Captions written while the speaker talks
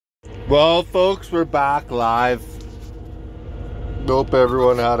Well, folks, we're back live. Hope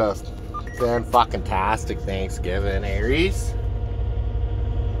everyone had a fan-fucking-tastic Thanksgiving, Aries.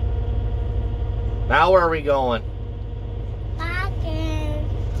 Now where are we going? Logging.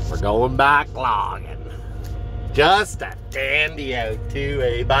 We're going back logging. Just a dandy out too,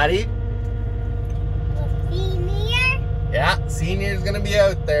 eh, buddy? The senior? Yeah, Senior's gonna be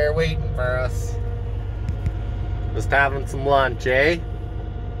out there waiting for us. Just having some lunch, eh?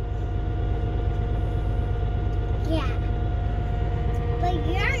 Yeah. But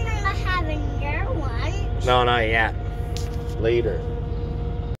you're not having your lunch. No, not yet. Later.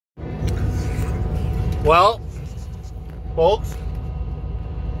 Well, folks,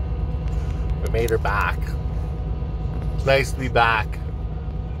 we made her back. It's nice to be back.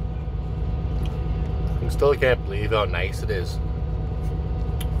 I still can't believe how nice it is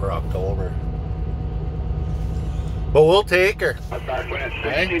for October. But we'll take her.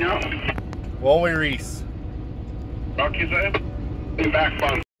 Okay? Won't we, Reese? This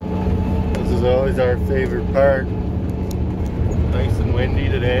is always our favorite part. Nice and windy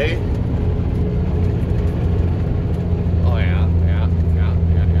today. Oh yeah.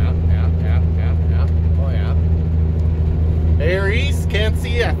 Oh yeah. Hey Reese, can't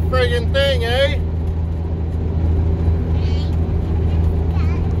see a friggin' thing.